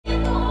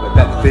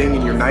thing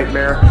in your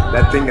nightmare,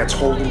 that thing that's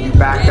holding you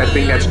back, that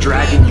thing that's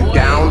dragging you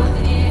down,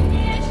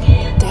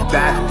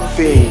 that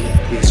thing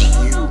is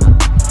you.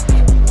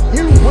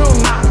 You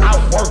will not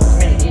outwork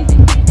me.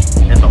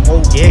 And the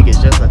whole gig is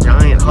just a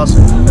giant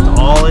hustle. That's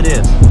all it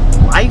is.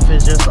 Life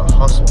is just a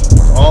hustle.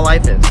 That's all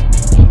life is.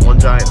 One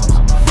giant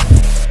hustle.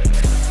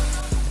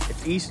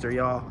 It's Easter,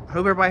 y'all. I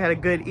hope everybody had a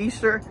good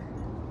Easter.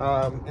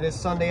 It is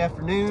Sunday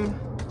afternoon.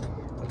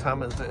 What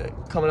time is it?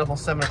 Coming up on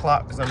 7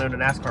 o'clock because I know the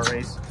NASCAR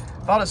race.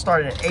 Thought it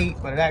started at 8,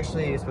 but it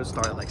actually is supposed to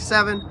start at like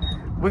 7.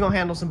 We're gonna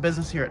handle some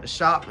business here at the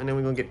shop and then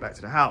we're gonna get back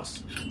to the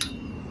house.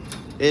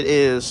 It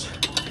is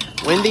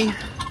windy.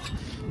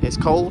 It's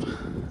cold.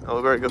 Oh,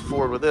 we better go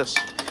forward with this.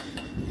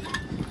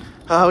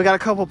 We got a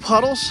couple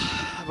puddles,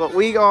 but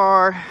we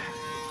are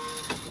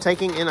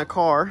taking in a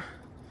car,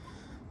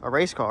 a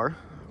race car.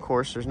 Of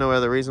course, there's no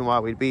other reason why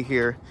we'd be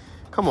here.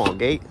 Come on,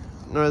 Gate.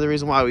 No other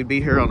reason why we'd be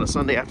here on a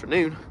Sunday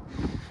afternoon.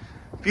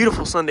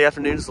 Beautiful Sunday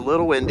afternoon. It's a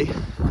little windy.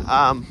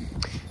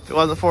 If it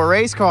wasn't for a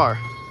race car.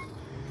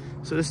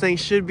 So this thing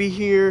should be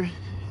here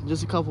in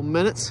just a couple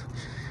minutes.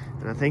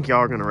 And I think y'all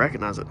are gonna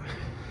recognize it.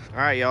 All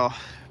right, y'all,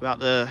 about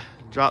to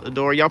drop the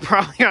door. Y'all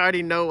probably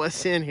already know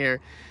what's in here.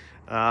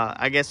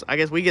 I guess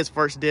we get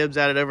first dibs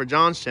at it over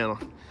John's channel.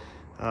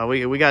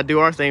 We gotta do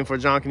our thing before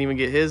John can even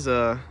get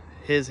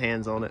his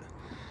hands on it.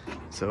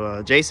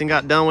 So Jason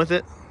got done with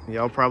it.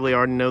 Y'all probably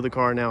already know the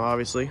car now,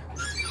 obviously.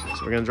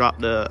 So we're gonna drop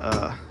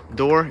the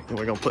door and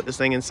we're gonna put this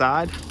thing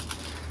inside.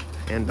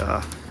 And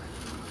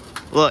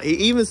look, he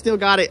even still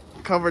got it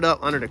covered up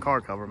under the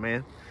car cover,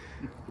 man.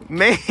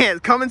 Man,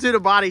 coming to the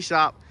body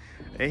shop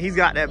and he's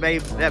got that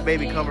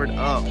baby covered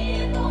up. So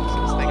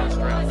this thing is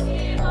strapped.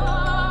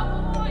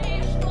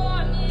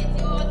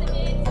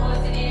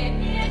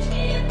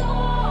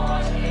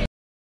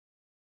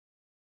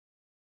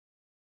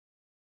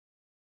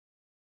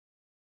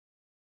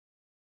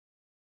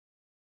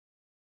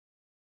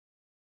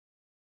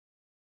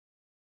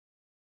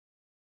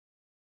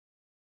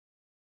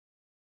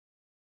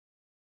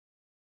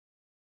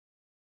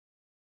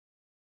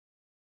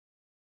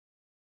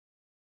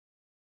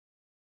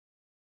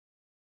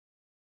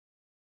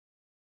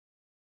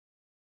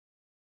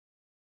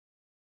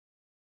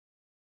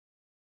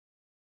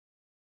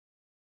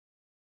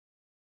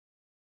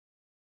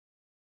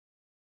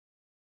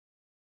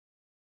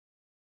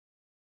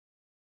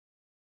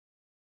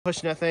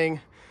 Pushing that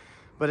thing,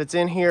 but it's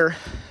in here.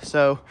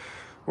 So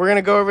we're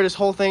gonna go over this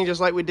whole thing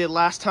just like we did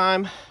last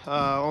time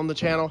on the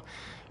channel.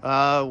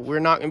 We're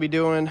not gonna be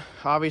doing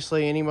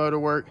obviously any motor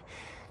work,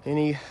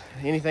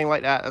 anything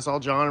like that. That's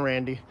all John and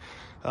Randy,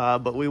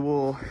 but we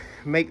will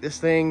make this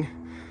thing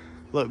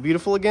look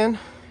beautiful again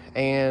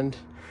and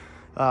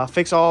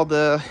fix all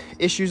the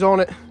issues on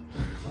it.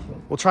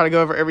 We'll try to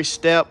go over every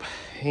step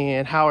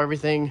and how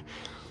everything,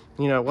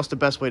 you know, what's the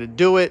best way to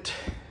do it,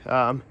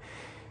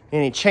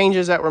 any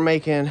changes that we're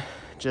making,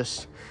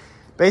 just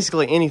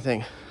basically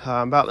anything.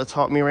 I'm about to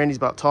talk, me and Randy's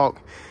about to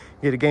talk,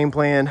 get a game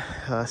plan,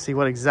 see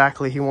what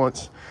exactly he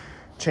wants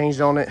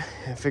changed on it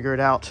and figure it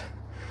out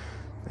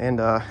and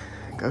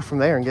go from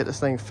there and get this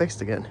thing fixed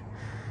again.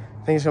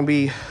 I think it's gonna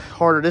be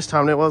harder this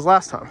time than it was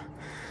last time,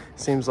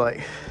 seems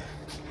like.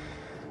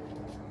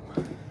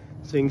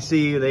 So you can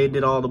see they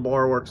did all the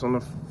bar works on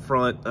the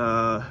front,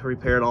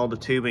 repaired all the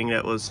tubing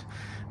that was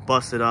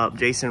busted up.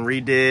 Jason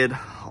redid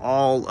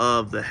all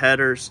of the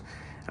headers.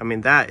 I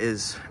mean, that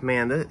is,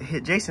 man,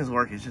 Jason's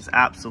work is just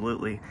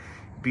absolutely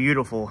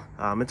beautiful.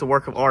 It's a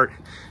work of art.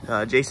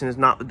 Jason is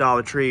not the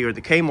Dollar Tree or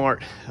the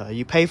Kmart.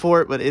 You pay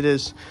for it, but it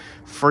is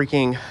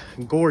freaking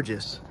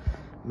gorgeous.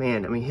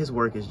 Man, I mean, his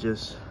work is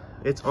just,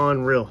 it's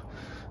unreal.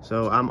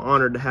 So I'm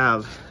honored to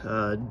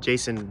have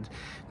Jason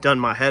done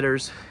my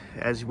headers,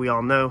 as we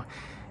all know.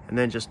 And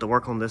then just the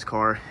work on this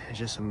car is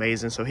just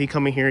amazing. So he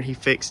come in here and he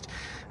fixed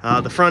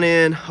the front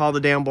end, all the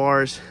down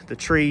bars, the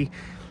tree.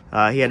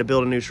 He had to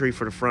build a new tree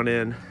for the front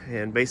end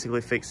and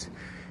basically fix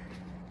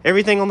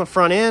everything on the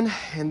front end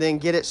and then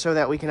get it so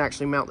that we can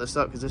actually mount this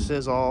up, because this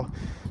is all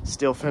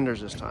steel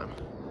fenders this time.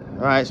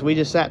 All right, so we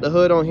just sat the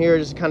hood on here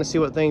just to kind of see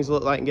what things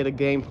look like and get a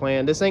game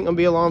plan. This ain't gonna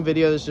be a long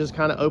video. This is just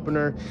kind of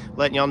opener,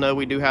 letting y'all know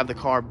we do have the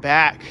car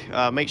back.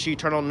 Make sure you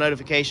turn on the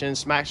notifications,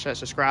 smash that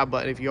subscribe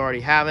button if you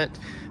already haven't.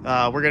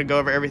 We're gonna go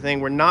over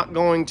everything. We're not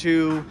going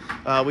to,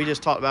 we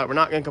just talked about it, we're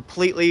not gonna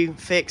completely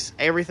fix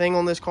everything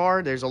on this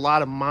car. There's a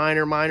lot of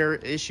minor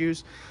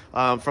issues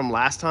from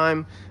last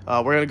time.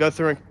 We're gonna go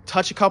through and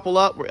touch a couple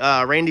up.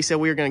 Randy said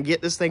we were gonna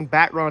get this thing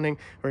back running.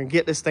 We're gonna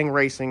get this thing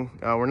racing.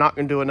 We're not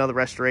gonna do another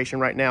restoration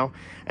right now.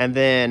 And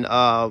then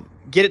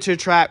get it to the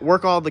track,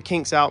 work all the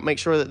kinks out, make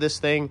sure that this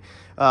thing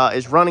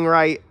is running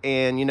right.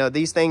 And you know,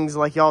 these things,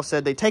 like y'all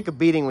said, they take a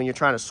beating when you're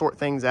trying to sort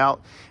things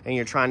out and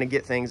you're trying to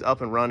get things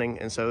up and running.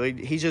 And so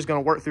he's just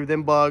gonna work through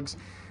them bugs,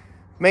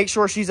 make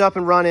sure she's up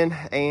and running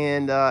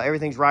and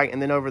everything's right.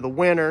 And then over the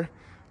winter,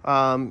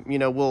 you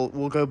know,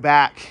 we'll go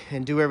back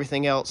and do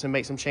everything else and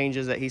make some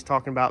changes that he's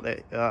talking about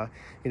that,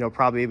 you know,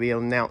 probably be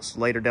announced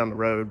later down the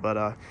road.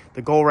 But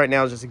the goal right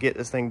now is just to get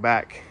this thing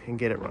back and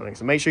get it running.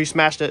 So make sure you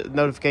smash the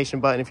notification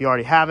button if you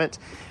already haven't.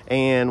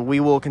 And we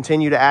will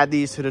continue to add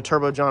these to the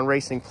Turbo John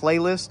Racing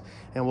playlist.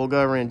 And we'll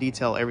go over and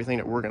detail everything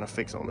that we're going to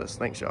fix on this.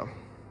 Thanks, y'all.